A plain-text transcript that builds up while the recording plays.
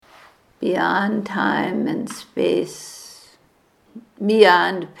beyond time and space,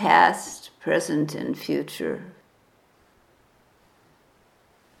 beyond past, present, and future,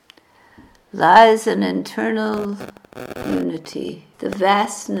 lies an internal unity, the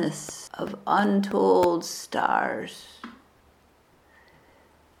vastness of untold stars,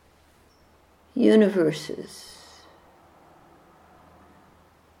 universes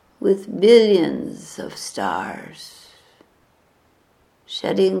with billions of stars,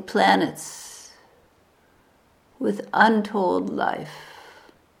 shedding planets with untold life,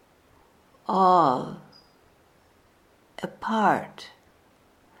 all a part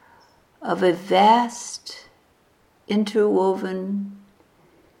of a vast, interwoven,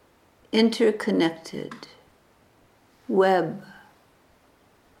 interconnected web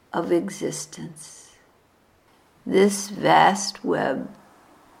of existence. This vast web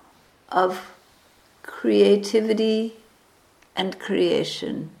of creativity and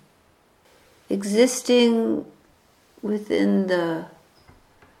creation, existing within the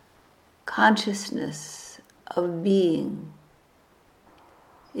consciousness of being,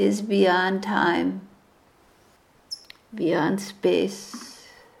 is beyond time, beyond space,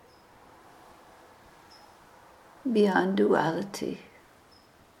 beyond duality.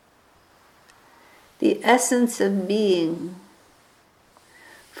 The essence of being,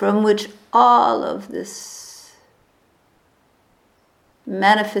 from which all of this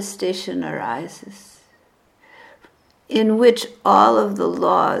manifestation arises, in which all of the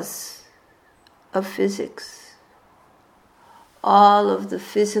laws of physics, all of the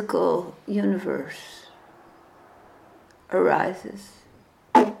physical universe arises,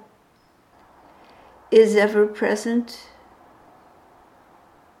 is ever present,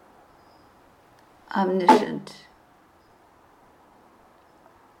 omniscient.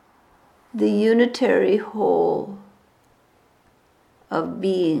 The unitary whole of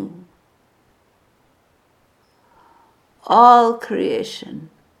being, all creation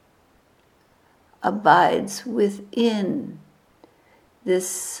abides within this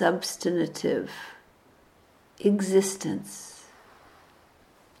substantive existence,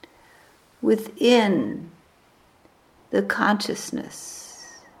 within the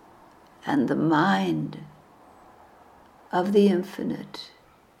consciousness and the mind of the infinite,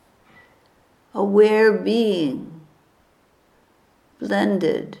 aware being,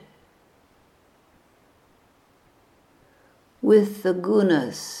 blended with the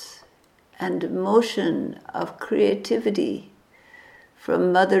gunas and motion of creativity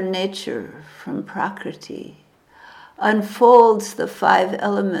from Mother Nature, from Prakriti, unfolds the 5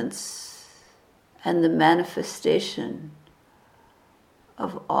 elements and the manifestation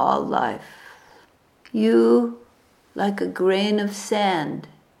of all life. You, like a grain of sand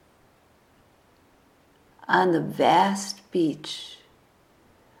on the vast beach,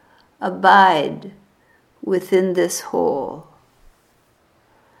 abide within this whole.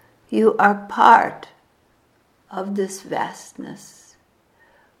 You are part of this vastness,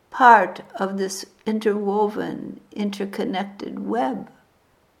 part of this interwoven, interconnected web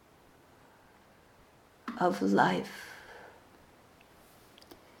of life.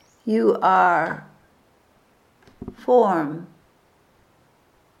 You are form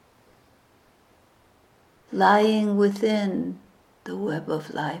lying within the web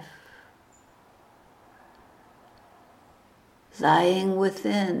of life, lying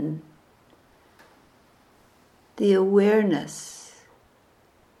within the awareness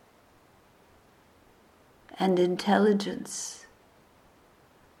and intelligence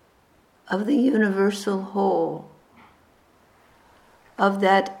of the universal whole, of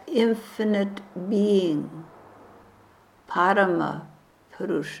that infinite being, Parama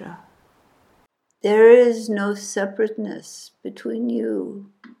Purusha. There is no separateness between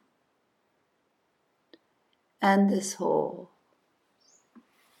you and this whole.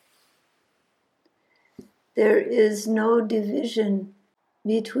 There is no division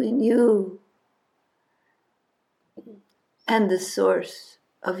between you and the source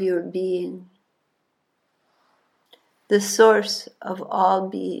of your being, the source of all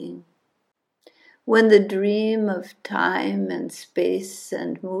being. When the dream of time and space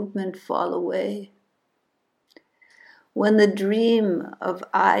and movement fall away, when the dream of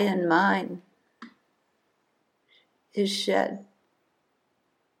I and mine is shed,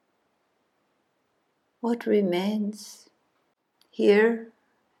 what remains here,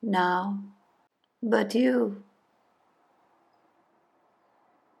 now, but you?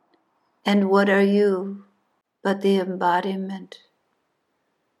 And what are you but the embodiment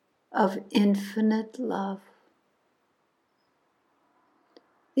of infinite love,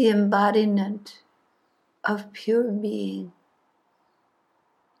 the embodiment of pure being,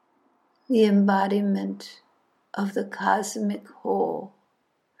 the embodiment of the cosmic whole.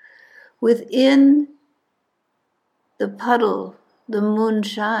 Within the puddle, the moon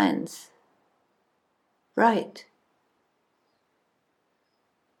shines bright.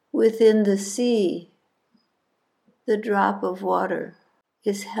 Within the sea, the drop of water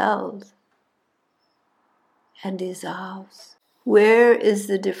is held and dissolves. Where is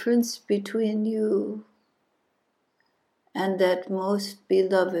the difference between you and that most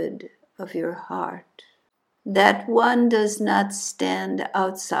beloved of your heart? That one does not stand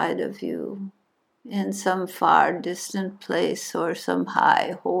outside of you in some far distant place or some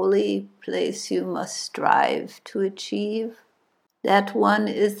high holy place you must strive to achieve. That one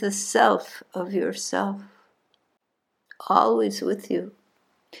is the self of yourself, always with you,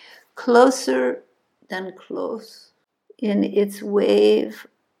 closer than close, in its wave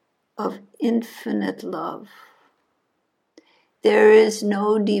of infinite love. There is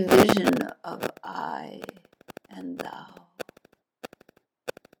no division of I and thou.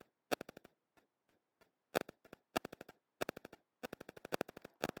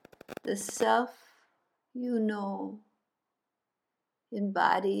 The self you know,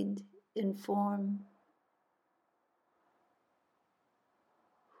 embodied in form.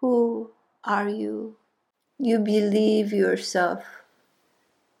 Who are you? You believe yourself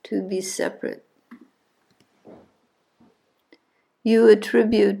to be separate. You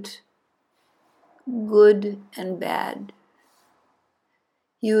attribute good and bad.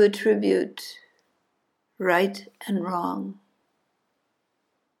 You attribute right and wrong.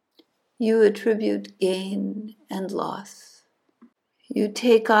 You attribute gain and loss. You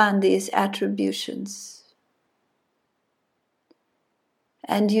take on these attributions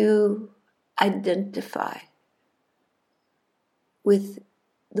and you identify with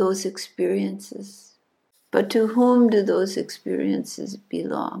those experiences. But to whom do those experiences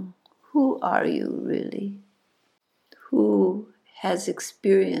belong? Who are you really? Who has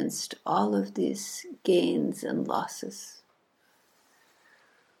experienced all of these gains and losses?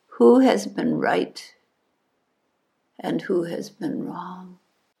 Who has been right and who has been wrong?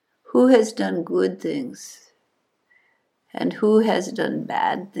 Who has done good things and who has done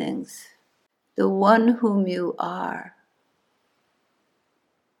bad things? The one whom you are.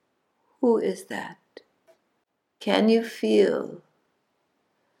 Who is that? Can you feel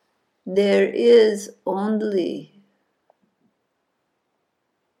there is only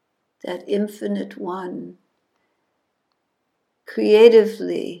that infinite one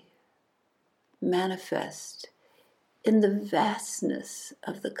creatively manifest in the vastness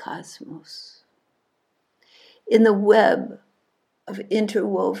of the cosmos, in the web of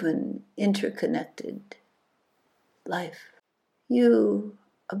interwoven, interconnected life? You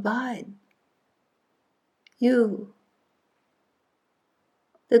abide. You,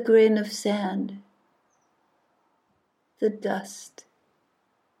 the grain of sand, the dust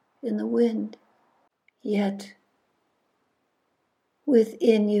in the wind, yet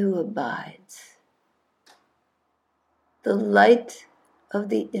within you abides the light of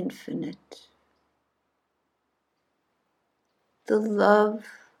the infinite, the love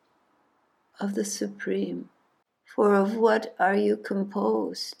of the Supreme. For of what are you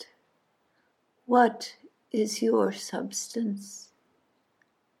composed? What is your substance?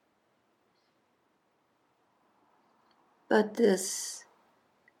 But this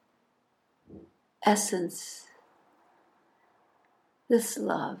essence, this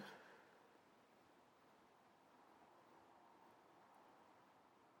love,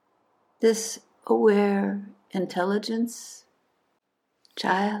 this aware intelligence.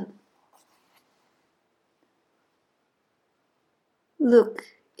 Child, look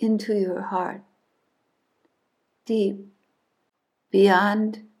into your heart, deep,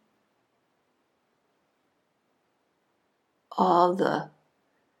 beyond all the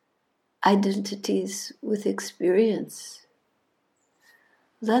identities with experience.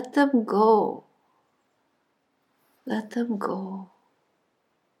 Let them go. Let them go.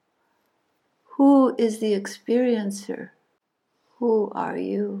 Who is the experiencer? Who are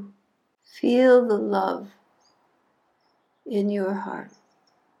you? Feel the love in your heart,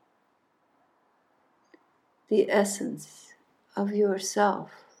 the essence of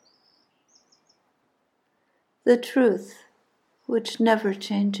yourself, the truth which never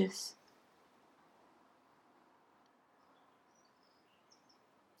changes.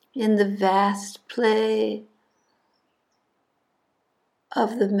 In the vast play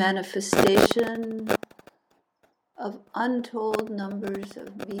of the manifestation of untold numbers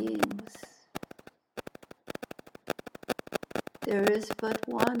of beings, there is but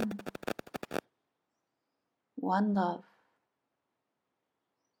one love.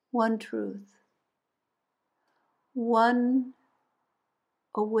 one truth, one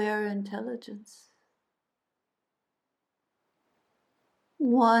aware intelligence,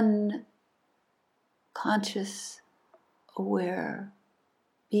 one conscious, aware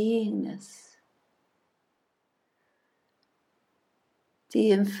beingness,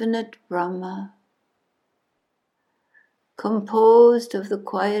 the infinite Brahma, composed of the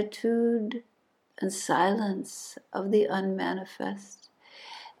quietude and silence of the unmanifest,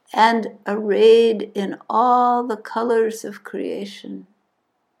 and arrayed in all the colors of creation,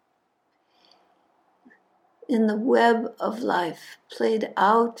 in the web of life, played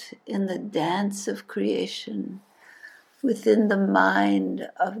out in the dance of creation, within the mind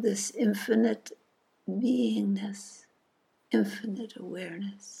of this infinite beingness, infinite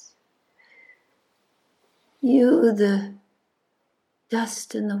awareness. You, the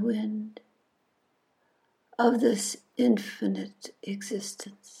dust in the wind of this infinite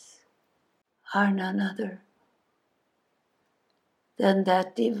existence, are none other than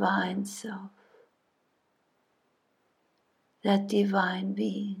that divine self, that divine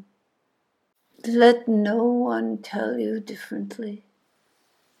being. Let no one tell you differently.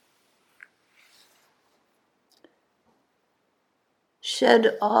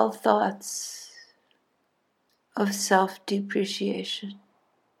 Shed all thoughts of self-depreciation.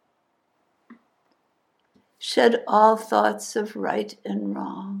 Shed all thoughts of right and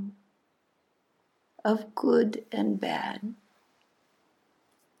wrong, of good and bad,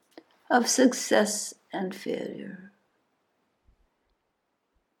 of success and failure.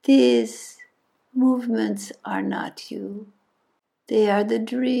 These movements are not you. They are the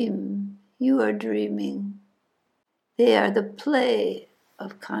dream you are dreaming. They are the play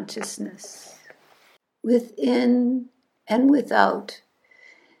of consciousness. Within and without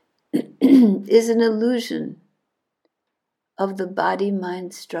is an illusion of the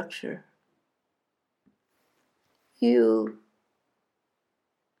body-mind structure. You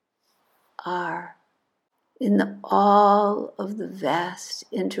are in all of the vast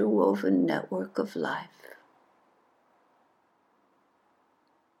interwoven network of life.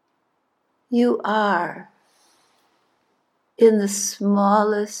 You are in the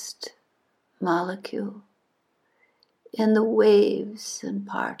smallest molecule, in the waves and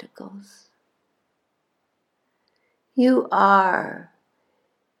particles. You are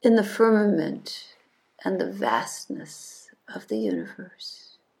in the firmament and the vastness of the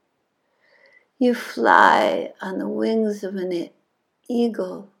universe. You fly on the wings of an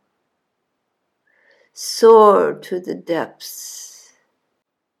eagle, soar to the depths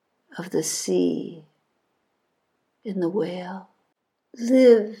of the sea in the whale,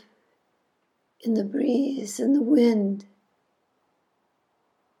 live in the breeze, in the wind,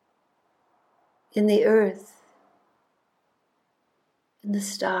 in the earth, in the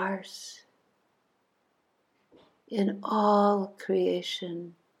stars. In all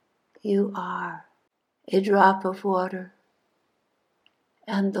creation, you are a drop of water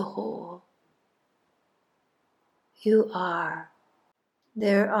and the whole. You are.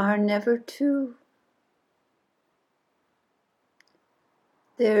 There are never two.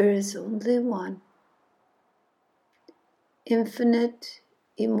 There is only one. Infinite,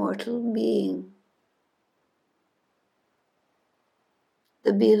 immortal being.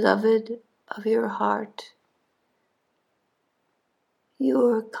 The beloved of your heart.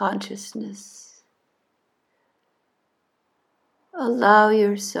 Your consciousness. Allow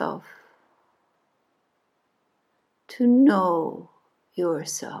yourself to know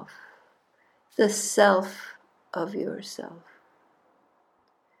yourself, the self of yourself,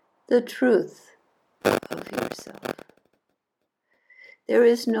 the truth of yourself. There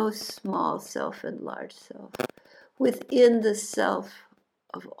is no small self and large self. Within the self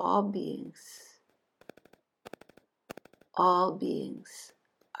of all beings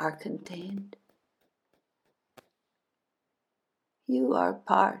are contained. You are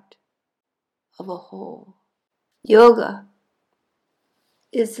part of a whole. Yoga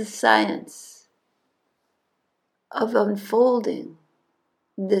is the science of unfolding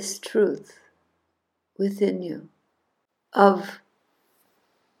this truth within you, of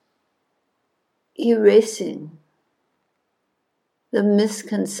erasing the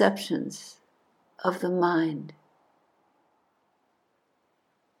misconceptions of the mind,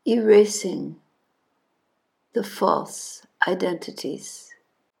 erasing the false identities,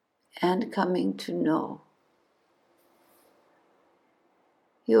 and coming to know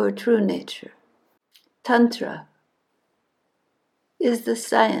your true nature. Tantra is the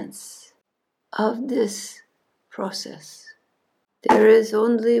science of this process. There is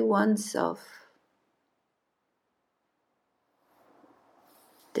only one self.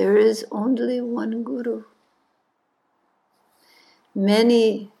 There is only one Guru.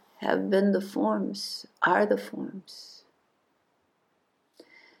 Many have been the forms, are the forms.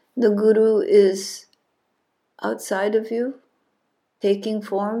 The Guru is outside of you, taking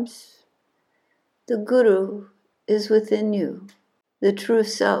forms. The Guru is within you, the true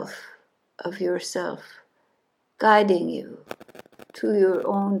self of yourself, guiding you to your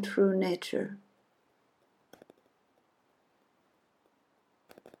own true nature.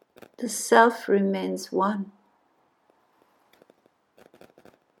 The self remains one.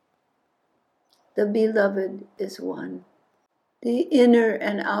 The beloved is one. The inner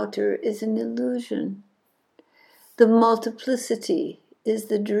and outer is an illusion. The multiplicity is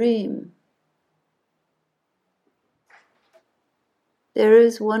the dream. There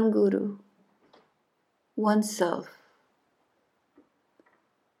is one Guru, one self,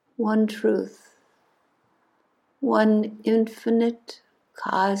 one truth, one infinite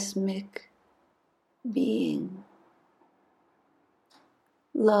cosmic being.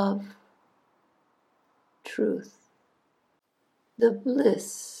 Love, truth, the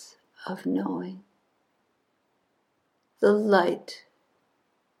bliss of knowing, the light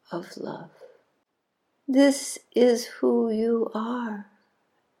of love. This is who you are.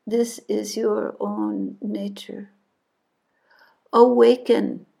 This is your own nature.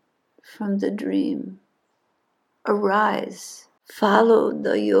 Awaken from the dream. Arise. Follow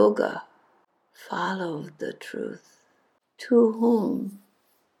the yoga. Follow the truth. To whom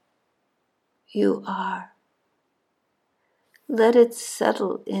you are. Let it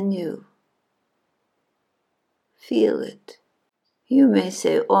settle in you. Feel it. You may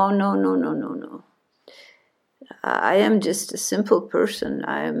say, oh, no. I am just a simple person.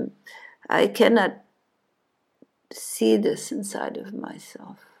 I cannot see this inside of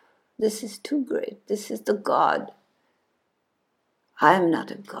myself. This is too great. This is the God. I am not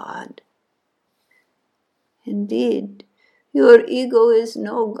a God. Indeed, your ego is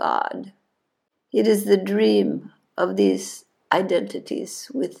no God. It is the dream of these identities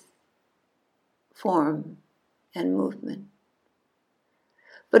with form and movement.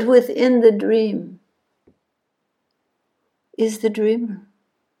 But within the dream is the dreamer.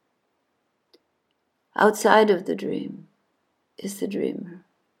 Outside of the dream is the dreamer.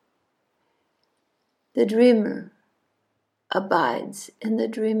 The dreamer abides in the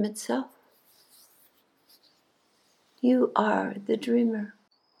dream itself. You are the dreamer.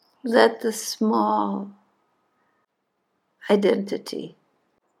 Let the small identity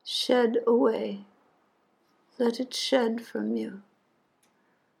shed away. Let it shed from you.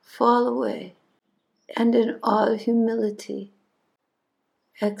 Fall away. And in all humility,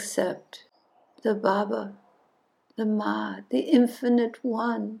 accept the Baba, the Ma, the infinite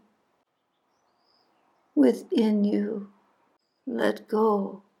one within you. Let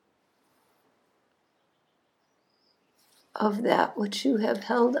go of that which you have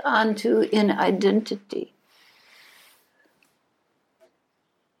held onto in identity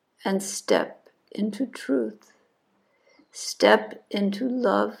and step into truth. Step into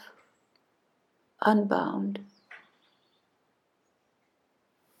love unbound.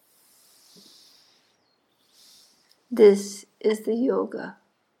 This is the yoga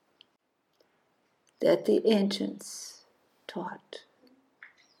that the ancients taught.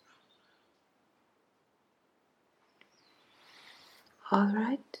 All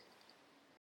right?